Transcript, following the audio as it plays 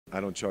I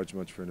don't charge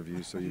much for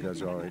interviews, so you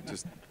guys are all right.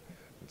 Just,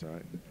 it's all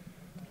right.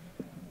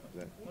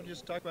 Well,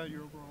 just talk about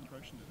your overall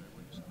impression today.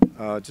 What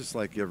do you say? Just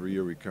like every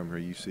year we come here,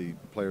 you see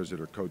players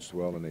that are coached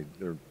well and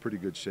they're in pretty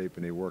good shape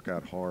and they work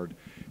out hard.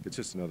 It's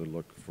just another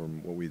look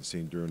from what we had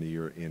seen during the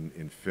year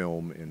in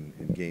film, in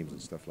games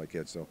and stuff like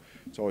that. So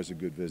it's always a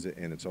good visit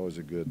and it's always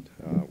a good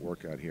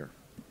workout here.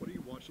 What are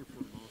you watching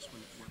for most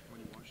when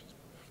you watch this?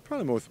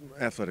 Probably most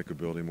athletic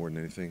ability more than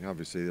anything.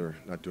 Obviously, they're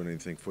not doing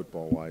anything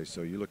football-wise,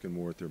 so you're looking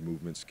more at their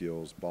movement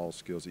skills, ball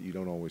skills that you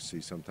don't always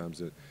see. Sometimes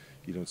that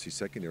you don't see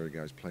secondary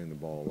guys playing the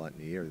ball a lot in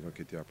the air. They don't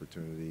get the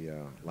opportunity.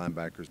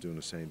 Linebackers doing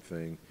the same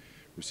thing.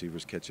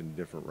 Receivers catching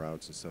different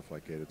routes and stuff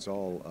like that. It's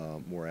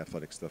all more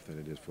athletic stuff than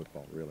it is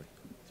football, really.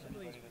 Is there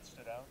anybody that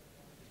stood out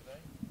today?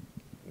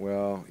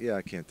 Well, yeah,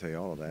 I can't tell you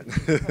all of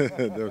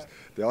that.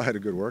 They all had a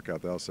good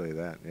workout, I'll say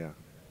that, yeah.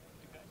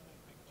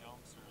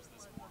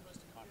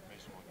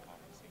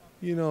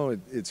 You know,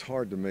 it's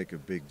hard to make a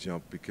big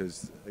jump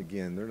because,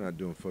 again, they're not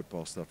doing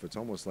football stuff. It's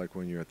almost like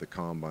when you're at the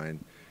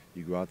combine,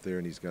 you go out there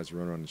and these guys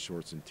run around in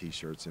shorts and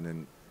T-shirts, and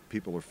then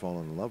people are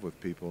falling in love with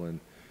people, and,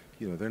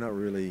 you know, they're not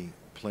really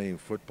playing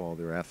football.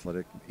 They're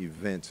athletic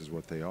events is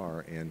what they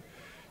are. And,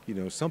 you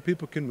know, some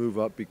people can move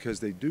up because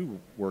they do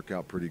work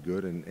out pretty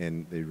good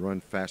and they run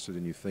faster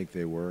than you think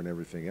they were and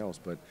everything else,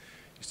 but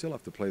you still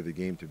have to play the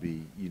game to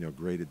be, you know,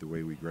 graded the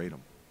way we grade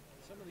them.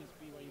 Some of these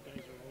BYU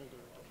guys are older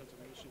defensive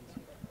missions,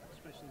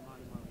 especially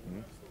Monty.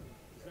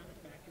 Is that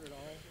a factor at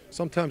all?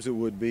 Sometimes it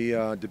would be,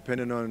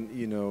 depending on,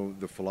 you know,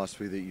 the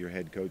philosophy that your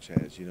head coach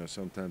has. You know,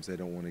 sometimes they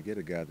don't want to get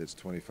a guy that's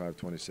 25,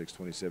 26,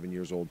 27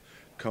 years old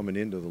coming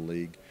into the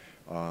league.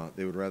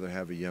 They would rather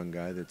have a young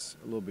guy that's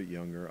a little bit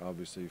younger,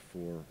 obviously,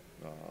 for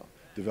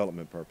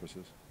development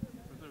purposes.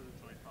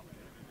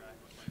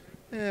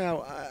 Yeah,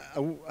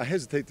 I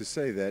hesitate to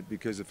say that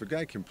because if a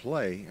guy can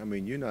play, I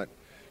mean, you're not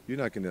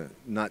going to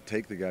not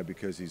take the guy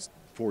because he's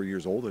 4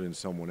 years older than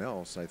someone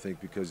else. I think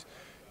because,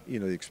 you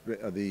know,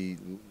 the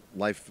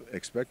life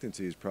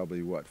expectancy is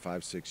probably what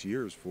 5, 6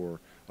 years for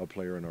a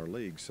player in our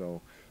league.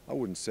 So I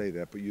wouldn't say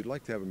that, but you'd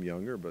like to have them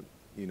younger. But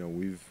you know,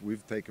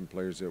 we've taken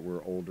players that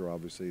were older,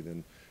 obviously,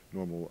 than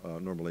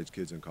normal age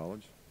kids in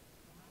college.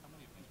 How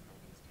many of these pro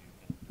days do you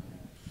think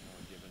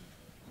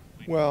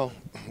given? Well,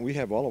 we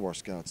have all of our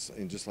scouts,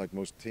 and just like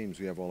most teams,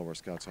 we have all of our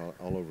scouts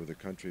all over the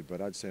country.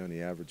 But I'd say on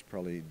the average,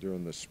 probably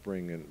during the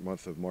spring and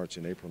month of March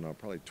and April now,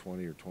 probably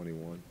 20 or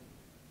 21.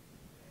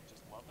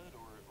 Just love it,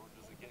 or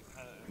does it get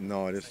kind of?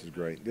 No, this is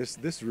great. This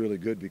is really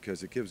good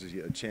because it gives us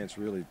a chance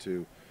really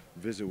to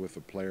visit with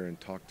a player and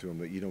talk to them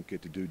that you don't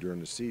get to do during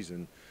the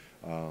season.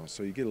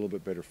 So you get a little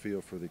bit better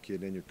feel for the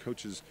kid, and your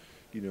coaches,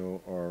 you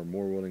know, are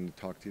more willing to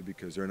talk to you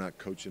because they're not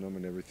coaching them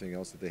and everything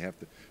else that they have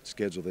to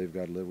schedule they've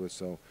got to live with.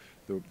 So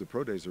the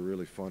pro days are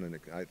really fun, and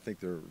I think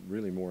they're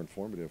really more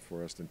informative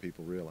for us than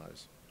people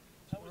realize.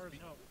 As far as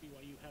how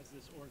BYU has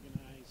this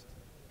organized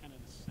kind of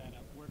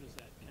setup, where does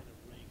that kind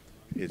of rank?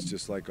 It's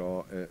just like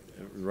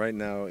right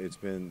now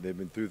they've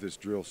been through this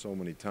drill so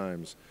many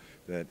times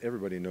that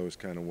everybody knows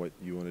kind of what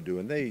you want to do,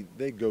 and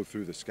they go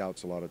through the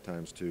scouts a lot of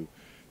times too.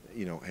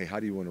 You know, hey, how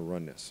do you want to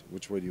run this?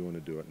 Which way do you want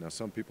to do it? Now,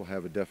 some people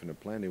have a definite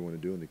plan they want to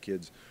do, and the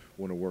kids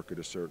want to work it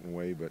a certain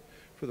way, but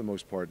for the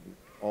most part,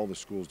 all the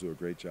schools do a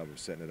great job of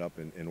setting it up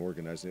and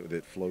organizing it.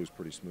 It flows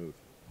pretty smooth.